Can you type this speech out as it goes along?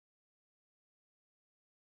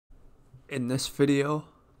In this video,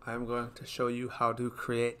 I'm going to show you how to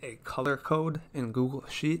create a color code in Google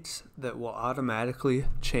Sheets that will automatically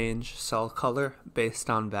change cell color based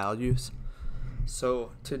on values.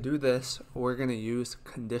 So to do this, we're going to use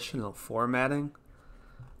conditional formatting.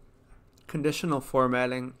 Conditional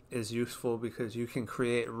formatting is useful because you can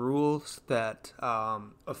create rules that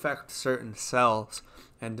affect certain cells,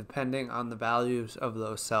 and depending on the values of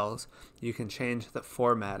those cells, you can change the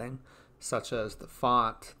formatting, such as the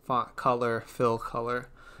font color, fill color.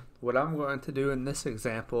 What I'm going to do in this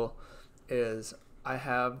example is I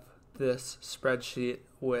have this spreadsheet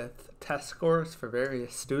with test scores for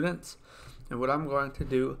various students, and what I'm going to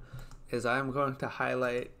do is I'm going to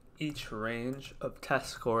highlight each range of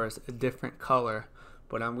test scores a different color,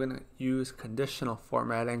 but I'm going to use conditional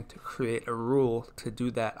formatting to create a rule to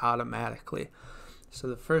do that automatically. So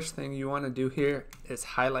the first thing you want to do here is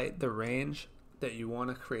highlight the range that you want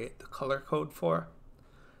to create the color code for,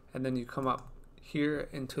 and then you come up here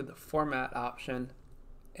into the format option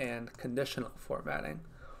and conditional formatting.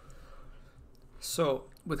 So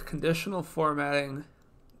with conditional formatting,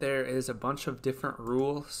 there is a bunch of different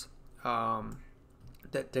rules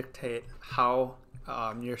that dictate how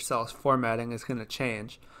your cell's formatting is going to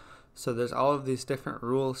change. So there's all of these different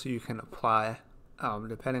rules you can apply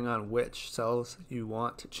depending on which cells you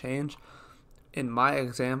want to change. In my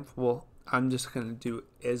example, I'm just going to do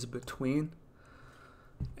is between,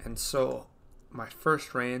 and so my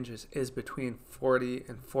first range is between 40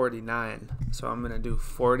 and 49. So I'm going to do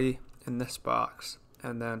 40 in this box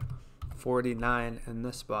and then 49 in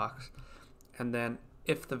this box, and then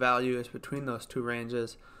if the value is between those two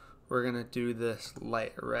ranges, we're going to do this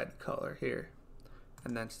light red color here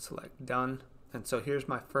and then select done. And so here's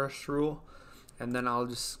my first rule, and then I'll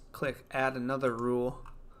just click add another rule,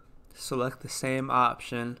 select the same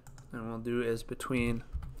option, and we'll do is between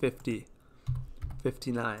 50,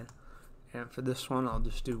 59. And for this one, I'll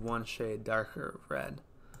just do one shade darker red.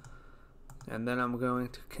 And then I'm going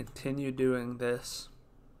to continue doing this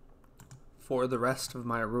for the rest of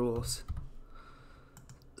my rules.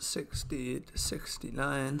 60 to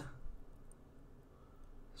 69.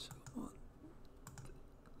 So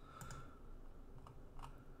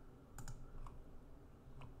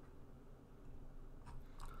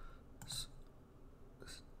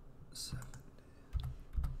 70.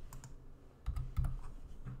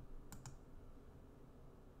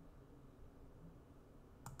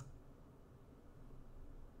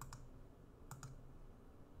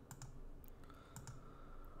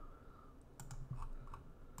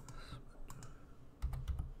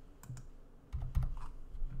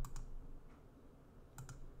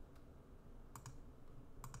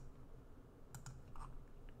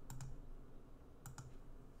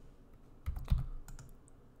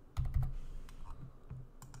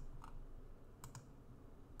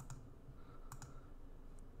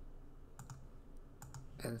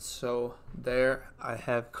 And so there I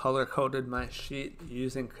have color coded my sheet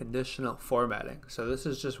using conditional formatting. So this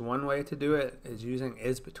is just one way to do it, is using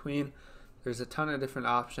is between. There's a ton of different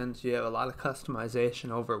options. You have a lot of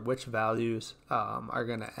customization over which values are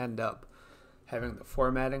going to end up having the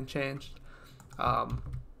formatting changed.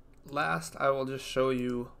 Last, I will just show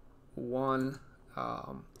you one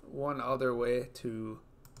other way to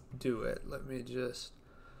do it. Let me just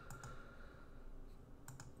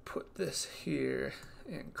put this here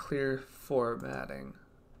in clear formatting.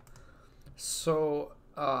 So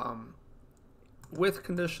with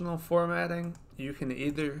conditional formatting, you can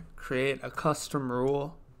either create a custom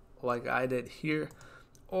rule like I did here,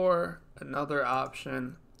 or another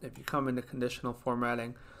option, if you come into conditional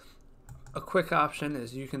formatting, a quick option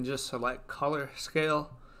is you can just select color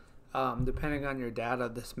scale. Depending on your data,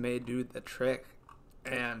 this may do the trick,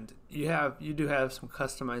 and you do have some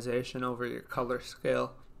customization over your color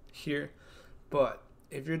scale here. But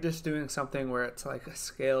if you're just doing something where it's like a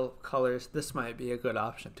scale of colors, this might be a good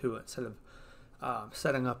option too, instead of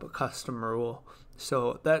setting up a custom rule.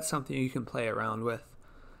 So that's something you can play around with.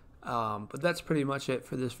 But that's pretty much it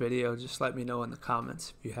for this video. Just let me know in the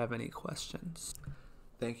comments if you have any questions.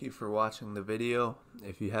 Thank you for watching the video.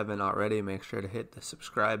 If you haven't already, make sure to hit the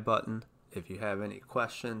subscribe button. If you have any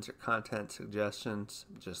questions or content suggestions,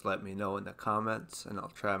 just let me know in the comments, and I'll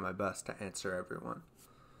try my best to answer everyone.